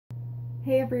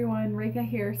Hey everyone, Reika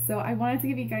here. So I wanted to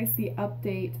give you guys the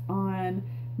update on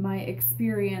my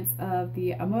experience of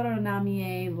the Amuro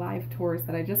Namie live tours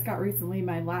that I just got recently,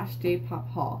 my last J-pop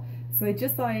haul. So I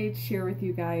just thought I'd share with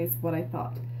you guys what I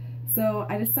thought. So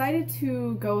I decided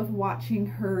to go with watching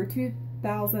her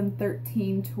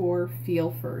 2013 tour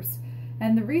Feel first.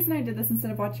 And the reason I did this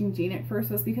instead of watching Genic first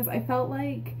was because I felt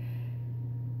like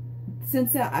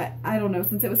since I don't know,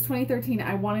 since it was 2013,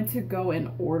 I wanted to go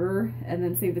in order and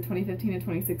then save the 2015 and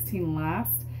 2016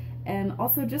 last. And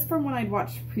also just from when I'd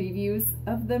watched previews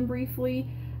of them briefly,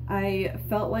 I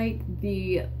felt like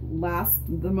the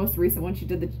most recent one she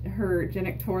did, her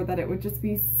Genic tour, that it would just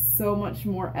be so much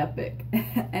more epic.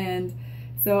 And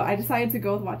so I decided to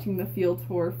go with watching the Feel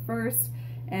tour first,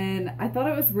 and I thought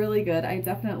it was really good. I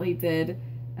definitely did.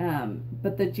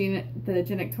 But the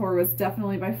Genic tour was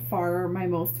definitely by far my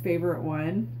most favorite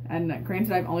one. And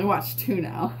granted, I've only watched two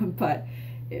now, but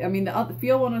I mean, the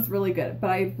Feel one was really good. But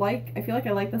I feel like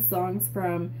I like the songs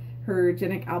from her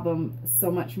Genic album so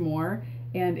much more.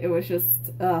 And it was just,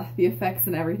 the effects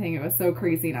and everything, it was so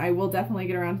crazy. And I will definitely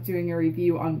get around to doing a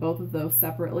review on both of those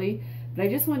separately. But I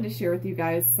just wanted to share with you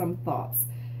guys some thoughts.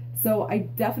 So I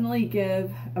definitely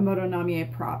give Amuro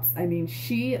Namie props. I mean,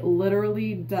 she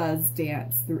literally does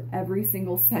dance through every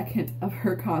single second of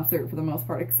her concert for the most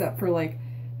part, except for like,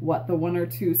 what, the one or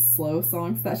two slow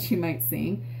songs that she might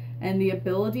sing. And the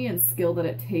ability and skill that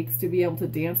it takes to be able to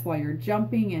dance while you're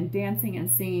jumping and dancing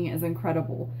and singing is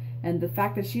incredible. And the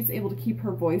fact that she's able to keep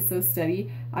her voice so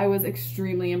steady, I was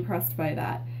extremely impressed by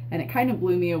that. And it kind of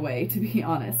blew me away, to be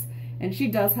honest. And she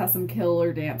does have some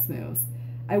killer dance moves.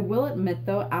 I will admit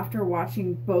though, after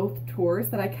watching both tours,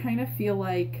 that I kind of feel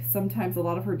like sometimes a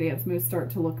lot of her dance moves start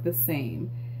to look the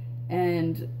same.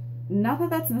 And not that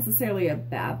that's necessarily a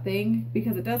bad thing,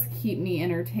 because it does keep me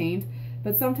entertained,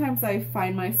 but sometimes I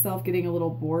find myself getting a little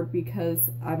bored because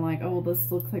I'm like, oh, well,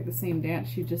 this looks like the same dance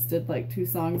she just did like 2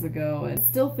 songs ago. And I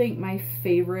still think my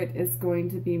favorite is going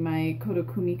to be my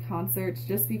Kodokumi concerts,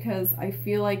 just because I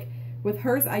feel like with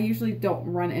hers, I usually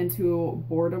don't run into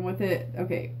boredom with it.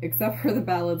 Okay, except for the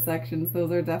ballad sections. Those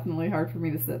are definitely hard for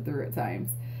me to sit through at times.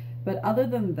 But other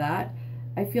than that,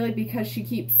 I feel like because she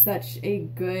keeps such a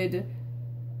good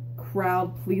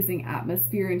crowd-pleasing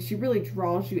atmosphere and she really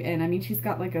draws you in. I mean, she's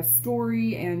got like a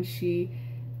story, and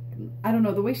I don't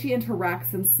know, the way she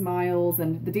interacts and smiles,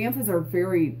 and the dances are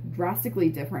very drastically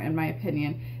different in my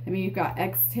opinion. I mean, you've got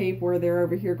X-Tape where they're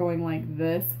over here going like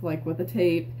this, like with a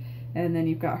tape. And then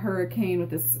you've got Hurricane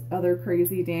with this other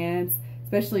crazy dance,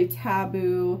 especially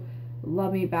Taboo,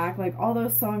 Love Me Back, like all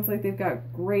those songs, like they've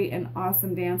got great and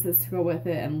awesome dances to go with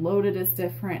it, and Loaded is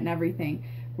different and everything.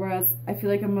 Whereas I feel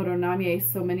like Amuro Namie,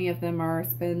 so many of them are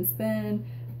spin, spin,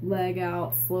 leg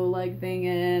out, slow leg thing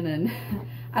in, and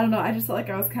I don't know, I just felt like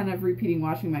I was kind of repeating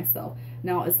watching myself.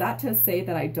 Now, is that to say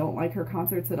that I don't like her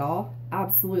concerts at all?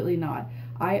 Absolutely not.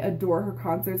 I adore her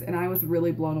concerts, and I was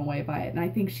really blown away by it. And I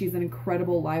think she's an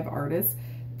incredible live artist.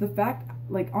 The fact,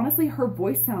 like, honestly, her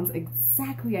voice sounds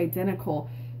exactly identical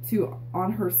to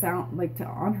on her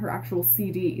actual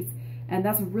CDs. And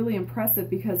that's really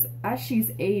impressive because as she's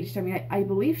aged, I mean, I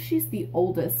believe she's the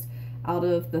oldest out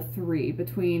of the 3,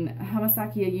 between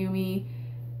Hamasaki Ayumi,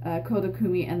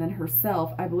 Kodokumi, and then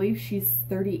herself. I believe she's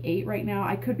 38 right now.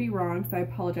 I could be wrong, so I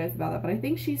apologize about that. But I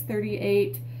think she's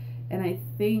 38. And I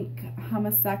think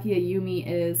Hamasaki Ayumi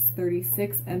is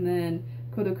 36, and then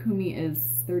Kodokumi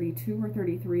is 32 or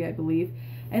 33, I believe.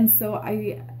 And so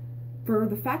for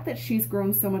the fact that she's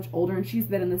grown so much older, and she's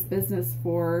been in this business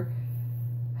for,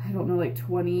 I don't know, like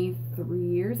 23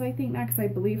 years, I think now, because I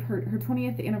believe her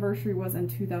 20th anniversary was in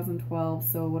 2012,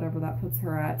 so whatever that puts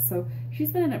her at. So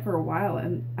she's been in it for a while,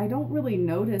 and I don't really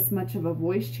notice much of a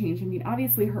voice change. I mean,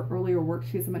 obviously her earlier work,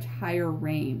 she has a much higher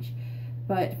range.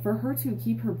 But for her to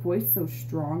keep her voice so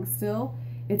strong still,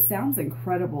 it sounds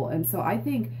incredible. And so I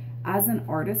think as an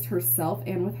artist herself,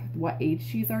 and with what age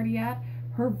she's already at,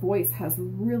 her voice has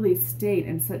really stayed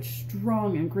in such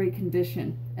strong and great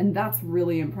condition. And that's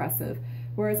really impressive.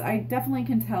 Whereas I definitely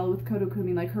can tell with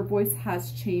Kodokumi, like her voice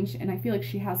has changed, and I feel like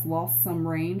she has lost some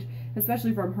range,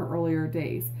 especially from her earlier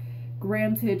days.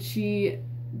 Granted, she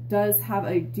does have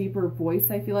a deeper voice,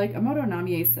 I feel like. Amuro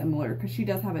Namie is similar, because she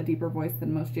does have a deeper voice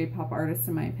than most J-pop artists,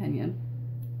 in my opinion.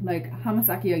 Like,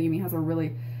 Hamasaki Ayumi has a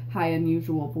really high,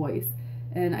 unusual voice.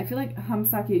 And I feel like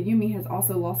Hamasaki Ayumi has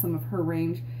also lost some of her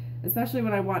range, especially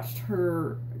when I watched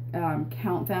her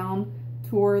countdown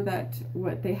tour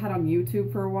what they had on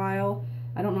YouTube for a while.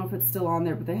 I don't know if it's still on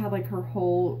there, but they had like her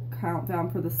whole countdown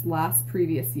for this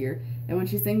previous year. And when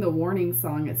she sang the Warning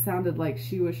song, it sounded like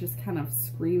she was just kind of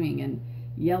screaming and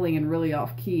yelling and really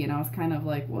off key, and I was kind of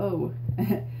like, whoa.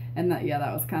 And that, yeah,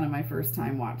 that was kind of my first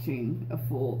time watching a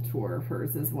full tour of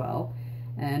hers as well.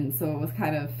 And so it was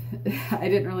kind of, I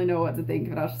didn't really know what to think,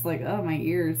 but I was just like, oh, my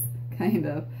ears, kind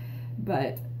of.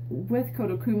 But with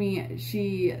Kodokumi,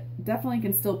 she definitely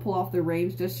can still pull off the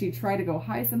range. Does she try to go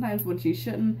high sometimes when she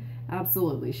shouldn't?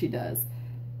 Absolutely, she does.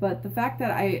 But the fact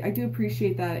that I do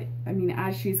appreciate that, I mean,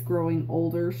 as she's growing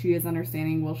older, she is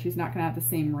understanding, well, she's not going to have the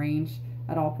same range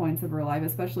at all points of her life,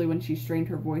 especially when she strained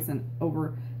her voice and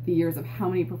over the years of how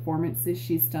many performances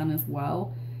she's done as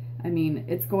well. I mean,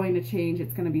 it's going to change.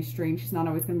 It's going to be strange. She's not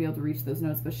always going to be able to reach those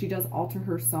notes, but she does alter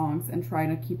her songs and try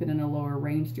to keep it in a lower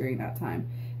range during that time.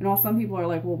 And while some people are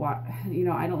like, well, why, you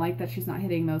know, I don't like that she's not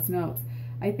hitting those notes.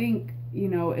 I think, you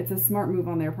know, it's a smart move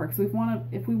on their part, because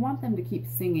if we want them to keep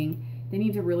singing, they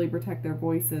need to really protect their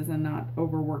voices and not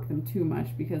overwork them too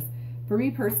much. Because for me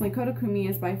personally, Kodokumi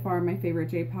is by far my favorite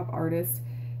J-pop artist,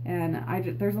 and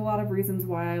there's a lot of reasons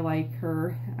why I like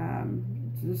her.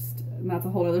 And that's a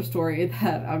whole other story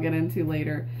that I'll get into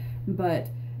later. But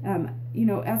you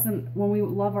know, when we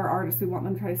love our artists, we want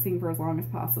them to try to sing for as long as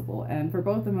possible. And for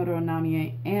both Amuro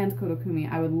Namie and Kodokumi,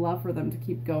 I would love for them to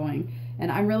keep going. And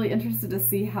I'm really interested to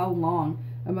see how long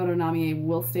Amuro Namie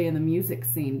will stay in the music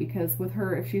scene, because with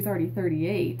her, if she's already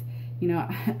 38, you know,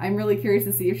 I'm really curious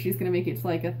to see if she's going to make it to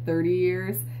like a 30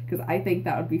 years, because I think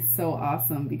that would be so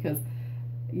awesome. Because,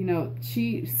 you know,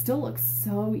 she still looks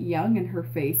so young in her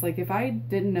face. Like, if I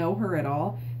didn't know her at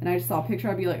all and I just saw a picture,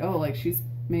 I'd be like, oh, like she's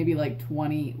maybe like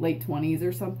 20, late 20s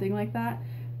or something like that.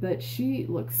 But she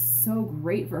looks so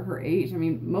great for her age. I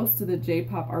mean, most of the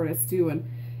J-pop artists do, and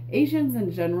Asians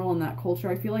in general in that culture,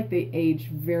 I feel like they age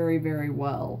very, very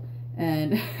well.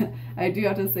 And I do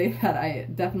have to say that I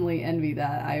definitely envy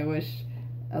that. I wish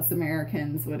us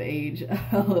Americans would age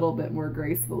a little bit more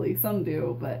gracefully. Some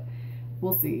do, but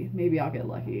we'll see. Maybe I'll get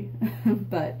lucky.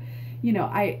 But, you know,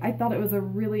 I thought it was a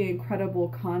really incredible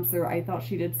concert. I thought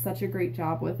she did such a great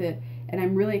job with it. And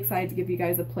I'm really excited to give you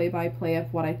guys a play-by-play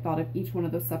of what I thought of each one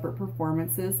of those separate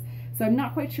performances. So I'm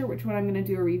not quite sure which one I'm going to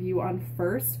do a review on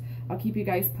first. I'll keep you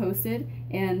guys posted.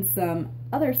 And some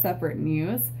other separate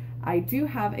news. I do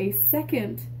have a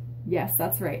second, yes,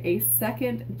 that's right, a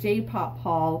second J-pop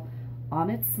haul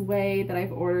on its way that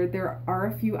I've ordered. There are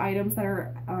a few items that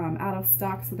are out of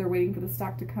stock, so they're waiting for the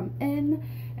stock to come in,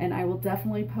 and I will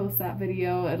definitely post that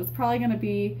video. It's probably going to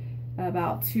be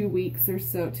about 2 weeks or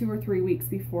so, 2 or 3 weeks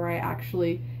before I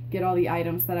actually get all the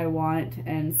items that I want,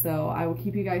 and so I will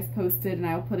keep you guys posted, and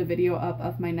I will put a video up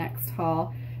of my next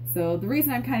haul. So the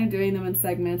reason I'm kind of doing them in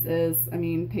segments is, I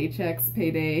mean, paychecks,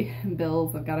 payday,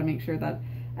 bills. I've got to make sure that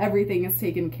everything is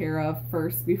taken care of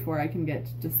first before I can get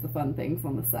just the fun things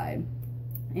on the side.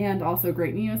 And also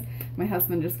great news, my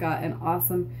husband just got an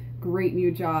awesome, great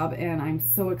new job, and I'm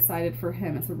so excited for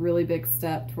him. It's a really big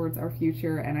step towards our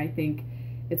future, and I think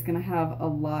it's going to have a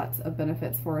lot of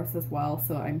benefits for us as well.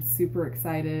 So I'm super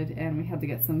excited, and we had to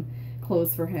get some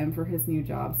clothes for him for his new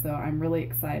job, so I'm really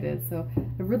excited. So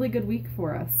a really good week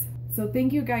for us. So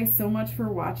thank you guys so much for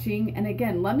watching, and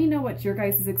again, let me know what your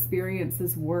guys'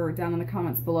 experiences were down in the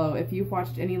comments below. If you've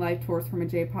watched any live tours from a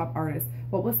J-pop artist,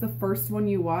 what was the first one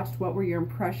you watched? What were your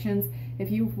impressions? If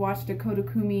you've watched a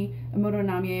Kodokumi, Amuro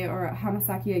Namie, or a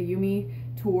Hamasaki Ayumi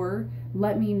tour,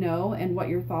 let me know and what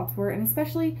your thoughts were, and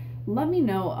especially let me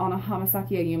know on a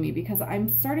Hamasaki Ayumi, because I'm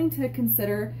starting to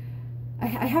consider, I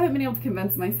haven't been able to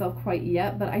convince myself quite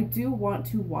yet, but I do want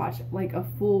to watch like a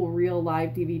full real live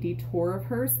DVD tour of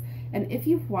hers. And if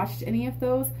you've watched any of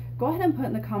those, go ahead and put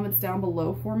in the comments down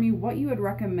below for me what you would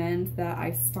recommend that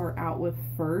I start out with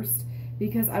first,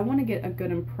 because I want to get a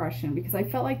good impression, because I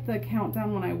felt like the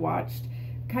countdown when I watched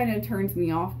kind of turned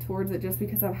me off towards it just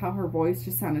because of how her voice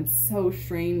just sounded so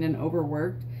strained and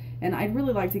overworked. And I'd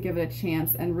really like to give it a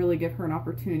chance and really give her an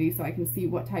opportunity so I can see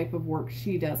what type of work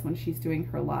she does when she's doing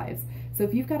her lives. So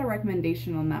if you've got a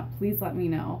recommendation on that, please let me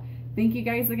know. Thank you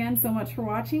guys again so much for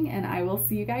watching, and I will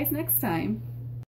see you guys next time.